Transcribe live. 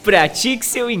Pratique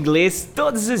seu inglês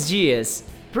todos os dias.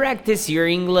 Practice your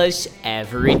English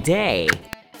every day.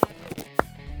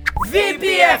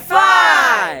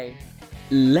 VPFI!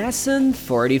 Lesson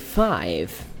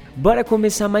 45. Bora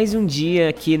começar mais um dia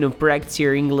aqui no Practice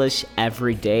Your English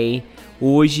Every Day.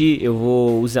 Hoje eu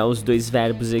vou usar os dois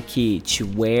verbos aqui, to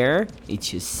wear e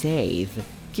to save,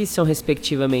 que são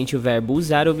respectivamente o verbo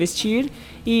usar ou vestir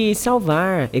e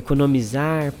salvar,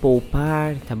 economizar,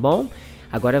 poupar, tá bom?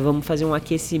 Agora vamos fazer um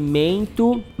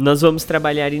aquecimento. Nós vamos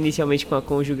trabalhar inicialmente com a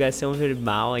conjugação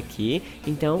verbal aqui.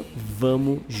 Então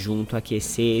vamos junto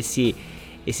aquecer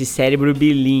esse cérebro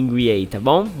bilíngue aí, tá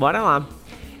bom? Bora lá.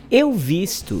 Eu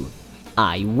visto.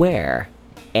 I wear.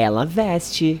 Ela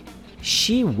veste.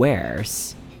 She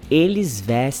wears. Eles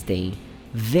vestem.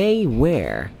 They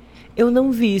wear. Eu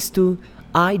não visto.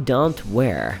 I don't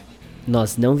wear.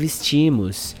 Nós não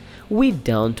vestimos. We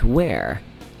don't wear.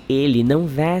 Ele não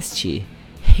veste.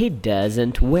 He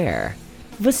doesn't wear.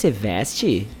 Você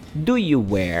veste? Do you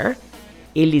wear?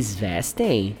 Eles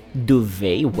vestem? Do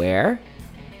they wear?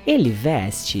 Ele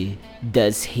veste?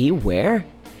 Does he wear?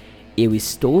 Eu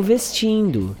estou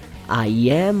vestindo. I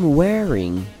am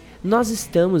wearing. Nós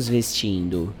estamos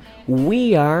vestindo.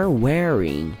 We are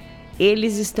wearing.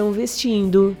 Eles estão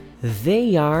vestindo.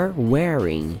 They are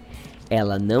wearing.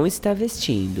 Ela não está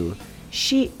vestindo.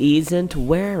 She isn't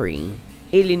wearing.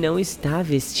 Ele não está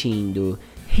vestindo.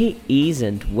 He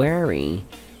isn't wearing.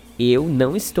 Eu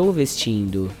não estou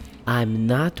vestindo. I'm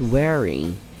not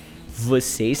wearing.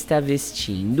 Você está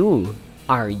vestindo?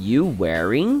 Are you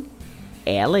wearing?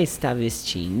 Ela está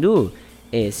vestindo?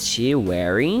 Is she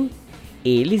wearing?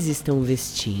 Eles estão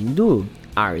vestindo?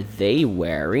 Are they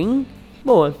wearing?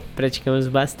 Boa, praticamos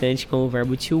bastante com o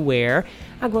verbo to wear.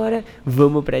 Agora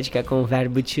vamos praticar com o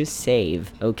verbo to save,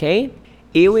 ok?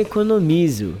 Eu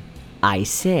economizo. I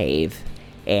save.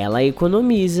 Ela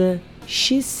economiza.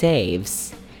 She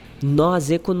saves.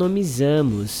 Nós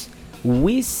economizamos.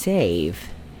 We save.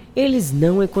 Eles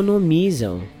não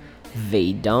economizam.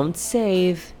 They don't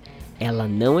save. Ela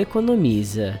não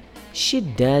economiza. She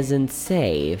doesn't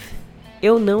save.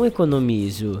 Eu não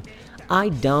economizo.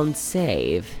 I don't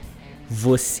save.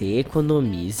 Você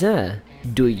economiza?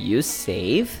 Do you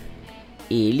save?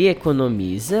 Ele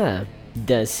economiza?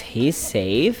 Does he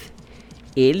save?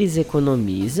 Eles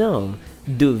economizam?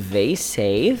 Do they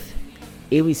save?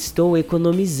 Eu estou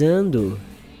economizando.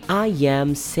 I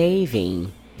am saving.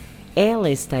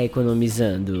 Ela está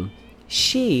economizando.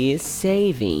 She is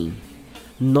saving.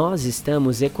 Nós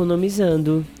estamos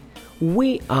economizando.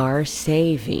 We are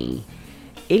saving.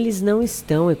 Eles não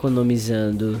estão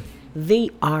economizando.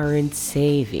 They aren't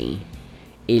saving.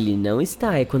 Ele não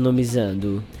está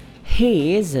economizando.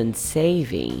 He isn't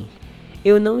saving.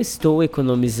 Eu não estou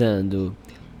economizando.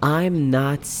 I'm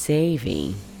not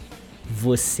saving.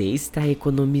 Você está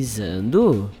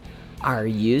economizando? Are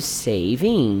you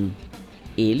saving?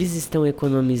 Eles estão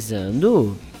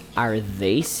economizando? Are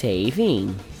they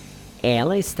saving?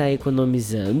 Ela está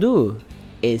economizando?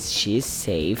 Is she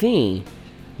saving?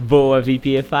 Boa,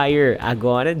 VPFire!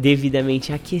 Agora,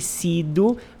 devidamente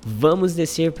aquecido, vamos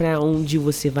descer para onde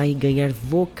você vai ganhar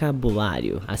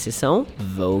vocabulário. A seção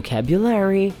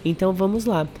Vocabulary. Então vamos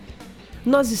lá.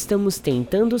 Nós estamos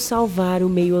tentando salvar o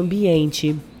meio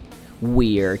ambiente.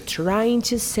 We're trying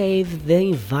to save the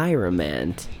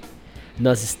environment.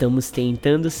 Nós estamos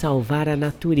tentando salvar a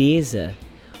natureza.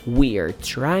 We're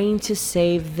trying to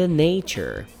save the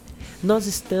nature. Nós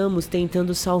estamos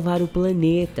tentando salvar o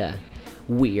planeta.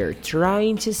 We're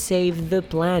trying to save the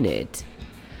planet.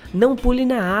 Não pule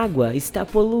na água, está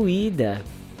poluída.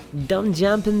 Don't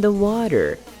jump in the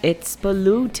water, it's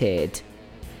polluted.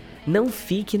 Não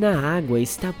fique na água,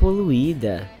 está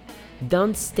poluída.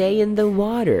 Don't stay in the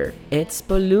water, it's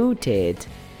polluted.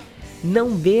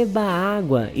 Não beba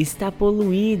água, está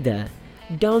poluída.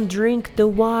 Don't drink the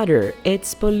water,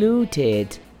 it's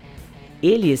polluted.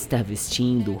 Ele está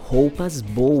vestindo roupas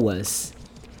boas.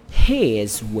 He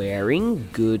is wearing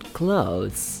good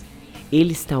clothes.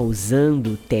 Ele está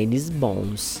usando tênis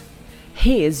bons.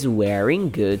 He is wearing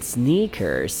good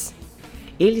sneakers.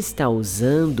 Ele está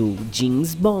usando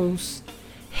jeans bons.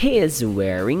 He is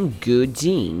wearing good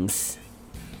jeans.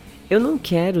 Eu não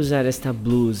quero usar esta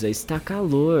blusa, está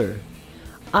calor.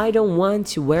 I don't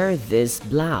want to wear this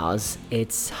blouse,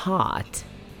 it's hot.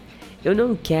 Eu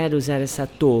não quero usar essa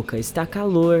touca, está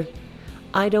calor.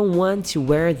 I don't want to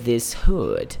wear this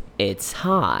hood, it's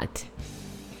hot.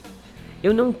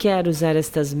 Eu não quero usar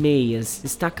estas meias,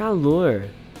 está calor.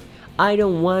 I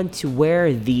don't want to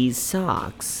wear these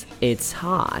socks, it's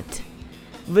hot.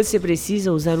 Você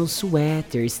precisa usar um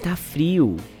suéter, está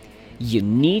frio. You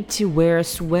need to wear a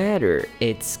sweater,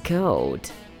 it's cold.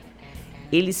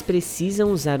 Eles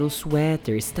precisam usar um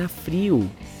suéter, está frio.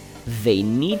 They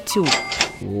need to...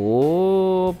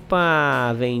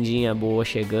 Opa, vendinha boa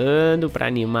chegando para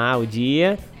animar o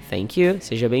dia. Thank you,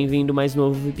 seja bem-vindo mais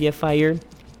novo VPFire.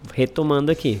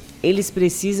 Retomando aqui. Eles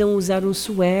precisam usar um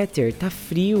suéter, tá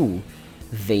frio.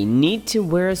 They need to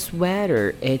wear a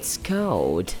sweater, it's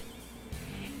cold.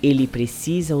 Ele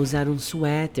precisa usar um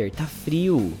suéter, tá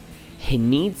frio. He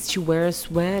needs to wear a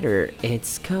sweater,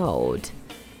 it's cold.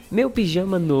 Meu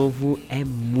pijama novo é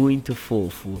muito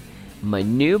fofo. My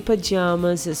new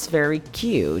pajamas is very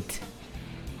cute.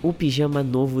 O pijama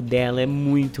novo dela é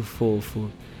muito fofo.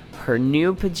 Her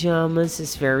new pajamas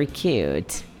is very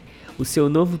cute. O seu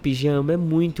novo pijama é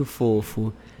muito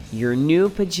fofo. Your new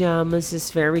pajamas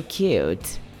is very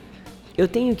cute. Eu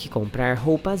tenho que comprar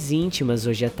roupas íntimas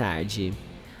hoje à tarde.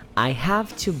 I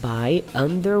have to buy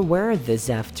underwear this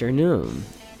afternoon.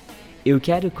 Eu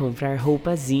quero comprar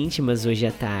roupas íntimas hoje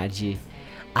à tarde.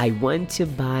 I want to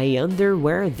buy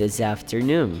underwear this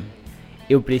afternoon.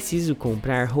 Eu preciso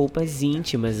comprar roupas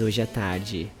íntimas hoje à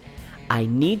tarde. I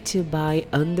need to buy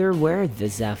underwear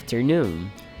this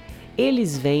afternoon.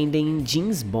 Eles vendem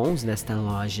jeans bons nesta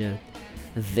loja.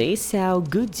 They sell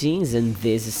good jeans in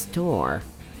this store.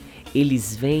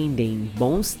 Eles vendem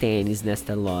bons tênis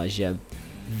nesta loja.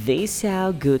 They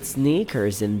sell good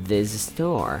sneakers in this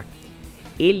store.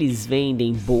 Eles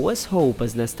vendem boas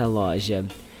roupas nesta loja.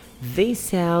 They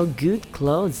sell good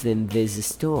clothes in this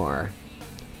store.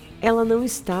 Ela não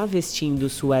está vestindo o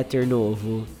suéter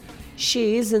novo.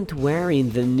 She isn't wearing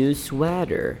the new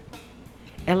sweater.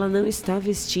 Ela não está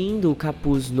vestindo o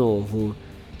capuz novo.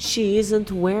 She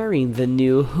isn't wearing the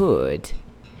new hood.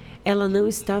 Ela não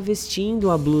está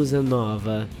vestindo a blusa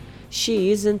nova.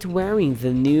 She isn't wearing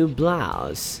the new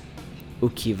blouse. O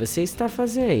que você está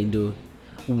fazendo?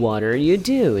 What are you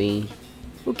doing?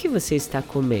 O que você está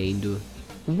comendo?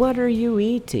 What are you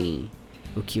eating?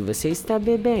 O que você está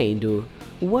bebendo?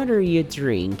 What are you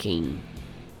drinking?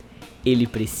 Ele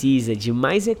precisa de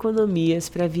mais economias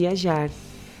para viajar.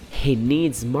 He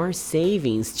needs more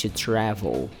savings to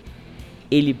travel.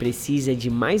 Ele precisa de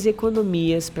mais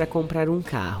economias para comprar um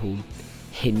carro.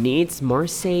 He needs more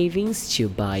savings to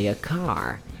buy a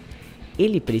car.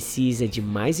 Ele precisa de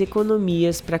mais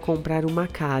economias para comprar uma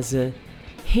casa.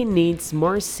 He needs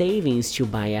more savings to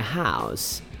buy a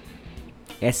house.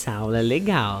 Essa aula é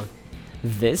legal.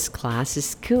 This class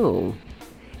is cool.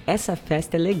 Essa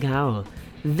festa é legal.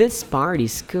 This party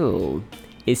is cool.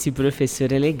 Esse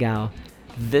professor é legal.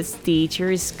 This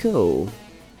teacher is cool.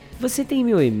 Você tem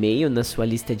meu e-mail na sua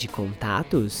lista de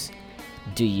contatos?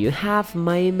 Do you have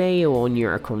my email on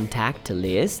your contact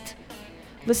list?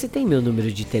 Você tem meu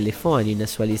número de telefone na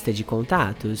sua lista de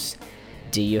contatos?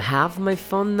 Do you have my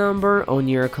phone number on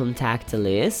your contact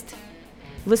list?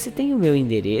 Você tem o meu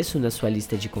endereço na sua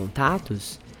lista de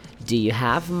contatos? Do you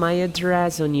have my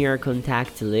address on your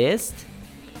contact list?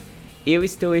 Eu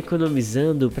estou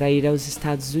economizando para ir aos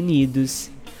Estados Unidos.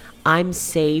 I'm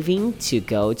saving to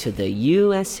go to the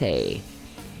USA.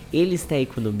 Ele está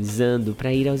economizando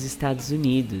para ir aos Estados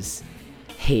Unidos.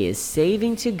 He is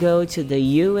saving to go to the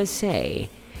USA.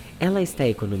 Ela está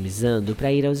economizando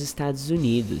para ir aos Estados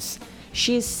Unidos.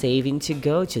 She is saving to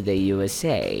go to the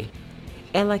USA.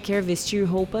 Ela quer vestir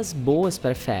roupas boas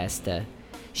para a festa.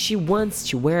 She wants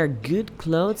to wear good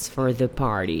clothes for the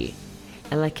party.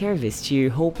 Ela quer vestir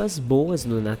roupas boas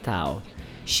no Natal.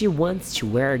 She wants to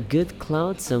wear good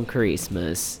clothes on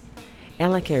Christmas.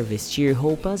 Ela quer vestir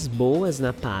roupas boas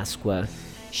na Páscoa.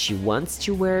 She wants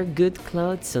to wear good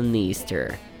clothes on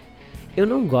Easter. Eu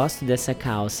não gosto dessa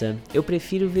calça. Eu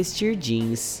prefiro vestir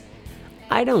jeans.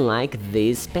 I don't like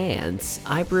these pants.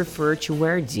 I prefer to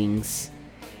wear jeans.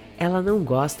 Ela não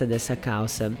gosta dessa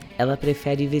calça. Ela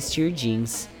prefere vestir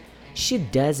jeans. She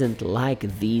doesn't like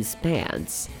these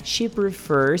pants. She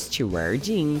prefers to wear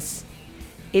jeans.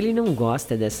 Ele não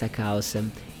gosta dessa calça.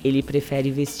 Ele prefere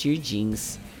vestir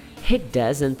jeans. He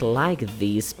doesn't like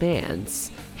these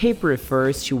pants. He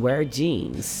prefers to wear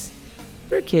jeans.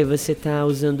 Por que você está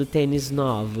usando tênis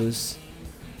novos?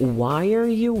 Why are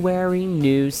you wearing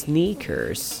new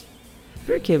sneakers?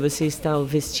 Por que você está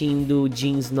vestindo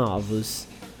jeans novos?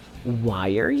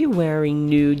 Why are you wearing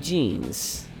new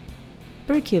jeans?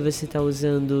 Por que você está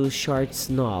usando shorts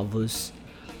novos?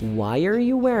 Why are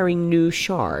you wearing new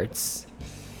shorts?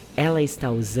 Ela está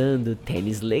usando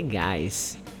tênis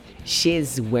legais.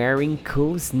 She's wearing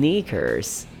cool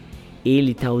sneakers.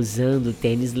 Ele está usando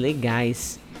tênis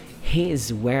legais.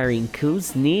 He's wearing cool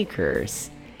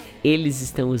sneakers. Eles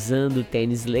estão usando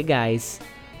tênis legais.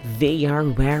 They are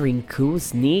wearing cool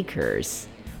sneakers.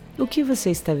 O que você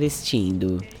está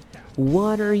vestindo?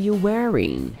 What are you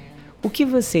wearing? O que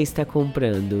você está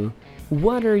comprando?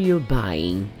 What are you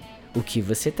buying? O que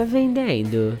você está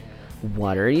vendendo?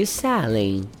 What are you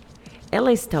selling?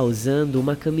 Ela está usando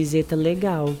uma camiseta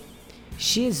legal.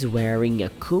 She's wearing a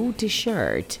cool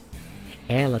t-shirt.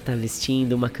 Ela está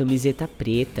vestindo uma camiseta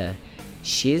preta.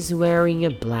 She's wearing a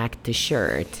black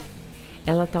t-shirt.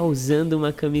 Ela está usando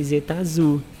uma camiseta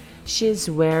azul. She's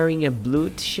wearing a blue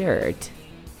t-shirt.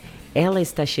 Ela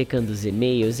está checando os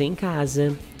e-mails em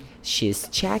casa. She's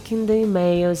checking the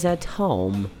emails at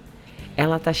home.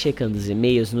 Ela está checando os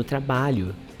e-mails no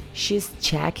trabalho. She's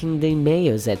checking the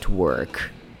emails at work.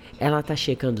 Ela está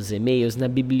checando os e-mails na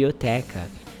biblioteca.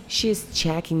 She's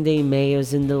checking the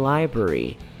emails in the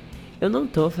library. Eu não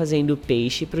estou fazendo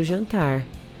peixe para o jantar.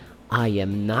 I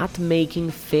am not making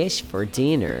fish for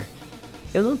dinner.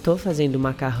 Eu não estou fazendo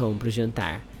macarrão para o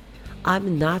jantar.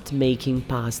 I'm not making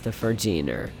pasta for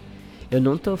dinner. Eu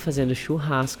não estou fazendo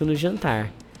churrasco no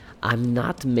jantar. I'm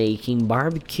not making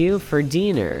barbecue for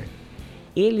dinner.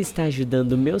 Ele está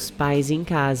ajudando meus pais em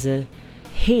casa.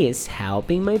 He's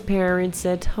helping my parents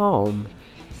at home.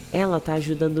 Ela está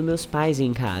ajudando meus pais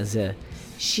em casa.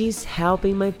 She's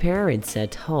helping my parents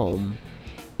at home.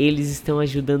 Eles estão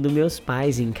ajudando meus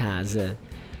pais em casa.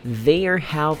 They are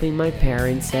helping my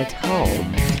parents at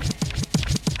home.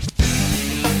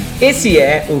 Esse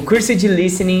é o curso de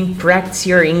Listening Practice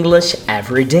Your English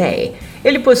Every Day.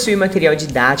 Ele possui material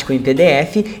didático em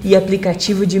PDF e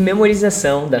aplicativo de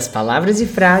memorização das palavras e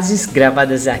frases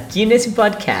gravadas aqui nesse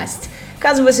podcast.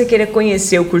 Caso você queira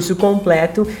conhecer o curso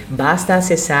completo, basta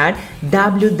acessar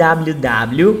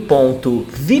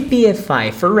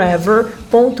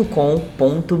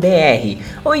www.vpfiforever.com.br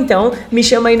ou então me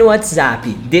chama aí no WhatsApp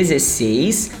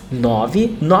 16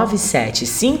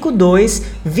 99752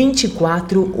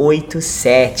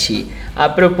 2487. A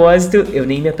propósito, eu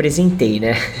nem me apresentei,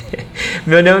 né?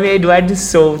 Meu nome é Eduardo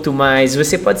Souto, mas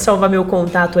você pode salvar meu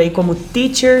contato aí como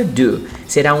Teacher Do.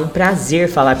 Será um prazer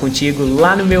falar contigo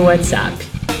lá no meu WhatsApp.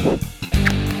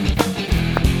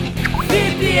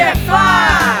 VPFI!